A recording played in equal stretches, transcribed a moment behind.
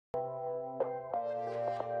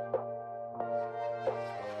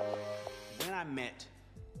met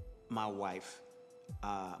my wife,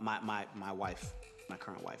 my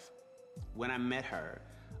current wife, when I met her,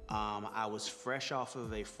 I was fresh off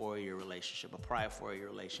of a 4-year relationship, a prior 4-year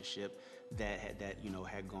relationship that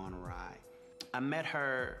had gone awry. I met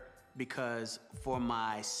her because for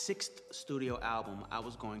my 6th studio album, I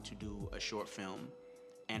was going to do a short film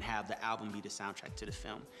and have the album be the soundtrack to the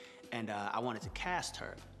film. And I wanted to cast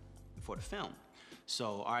her for the film.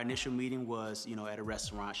 So our initial meeting was, at a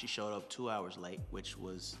restaurant. She showed up 2 hours late, which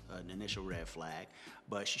was an initial red flag.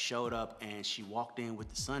 But she showed up and she walked in with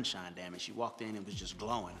the sunshine, damn it. She walked in and was just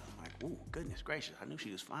glowing. I'm like, ooh, goodness gracious. I knew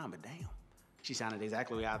she was fine, but damn. She sounded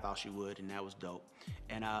exactly the way I thought she would, and that was dope.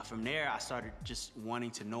 And from there, I started just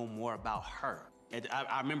wanting to know more about her. And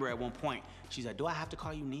I remember at one point, she's like, do I have to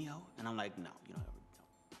call you Neo? And I'm like, no, you don't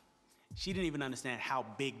ever. She didn't even understand how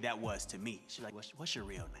big that was to me. She's like, what's your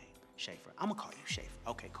real name? Schaefer. I'm gonna call you Schaefer.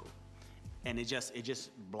 Okay, cool. And it just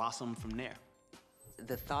blossomed from there.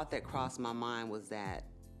 The thought that crossed my mind was that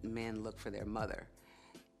men look for their mother.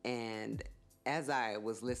 And as I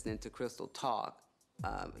was listening to Crystal talk,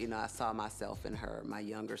 I saw myself in her, my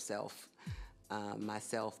younger self,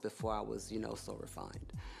 myself before I was, so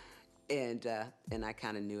refined. And I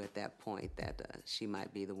kind of knew at that point that she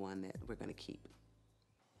might be the one that we're gonna keep.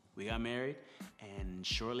 We got married, and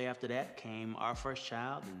shortly after that came our first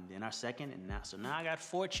child, and then our second, and now I got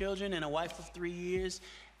 4 children and a wife of 3 years,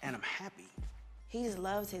 and I'm happy. He just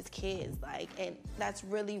loves his kids, and that's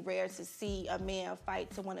really rare to see a man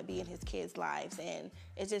fight to want to be in his kids' lives, and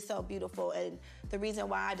it's just so beautiful. And the reason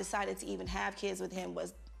why I decided to even have kids with him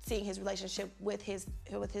was seeing his relationship with his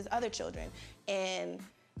other children, and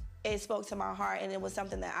it spoke to my heart, and it was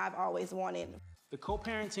something that I've always wanted. The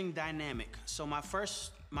co-parenting dynamic. So my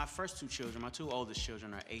first 2 children, my 2 oldest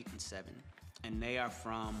children are 8 and 7, and they are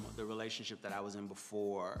from the relationship that I was in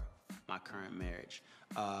before my current marriage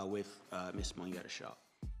with Miss Monietta Shaw.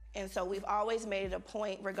 And so we've always made it a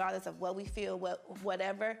point, regardless of what we feel,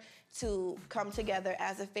 whatever, to come together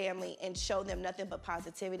as a family and show them nothing but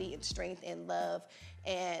positivity and strength and love.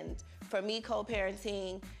 And for me,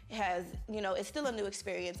 co-parenting has, it's still a new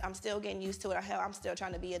experience. I'm still getting used to it. Hell, I'm still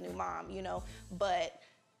trying to be a new mom, But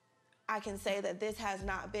I can say that this has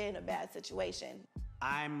not been a bad situation.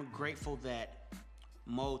 I'm grateful that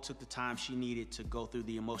Mo took the time she needed to go through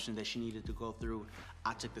the emotions that she needed to go through.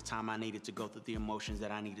 I took the time I needed to go through the emotions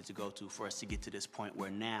that I needed to go through for us to get to this point where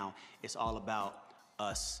now it's all about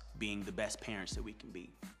us being the best parents that we can be.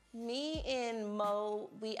 Me and Mo,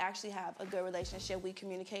 we actually have a good relationship. We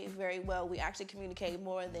communicate very well. We actually communicate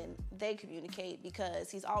more than they communicate because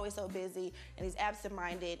he's always so busy and he's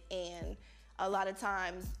absent-minded, and a lot of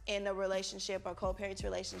times in a relationship or co-parent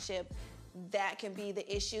relationship, that can be the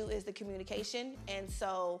issue, is the communication. And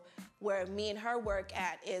so where me and her work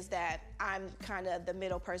at is that I'm kind of the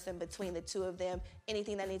middle person between the two of them.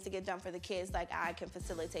 Anything that needs to get done for the kids, I can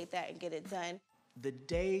facilitate that and get it done. The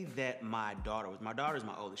day that my daughter's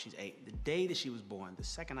my oldest, she's 8. The day that she was born, the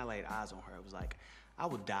second I laid eyes on her, it was like, I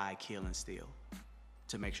would die, kill, and steal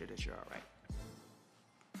to make sure that you're all right.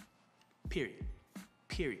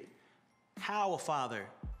 Period. How a father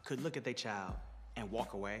could look at their child and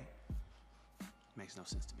walk away makes no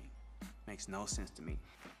sense to me. Makes no sense to me.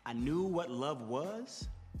 I knew what love was.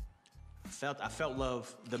 I felt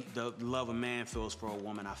love, the love a man feels for a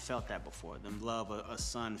woman. I felt that before. The love a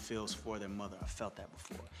son feels for their mother. I felt that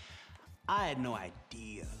before. I had no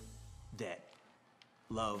idea that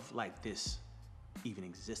love like this even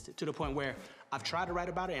existed, to the point where I've tried to write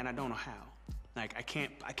about it and I don't know how. I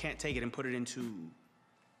can't take it and put it into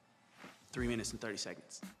 3 minutes and 30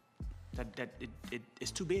 seconds.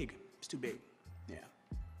 It's too big. It's too big. Yeah.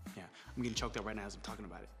 I'm getting choked up right now as I'm talking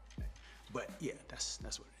about it. But yeah, that's what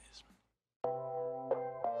it is.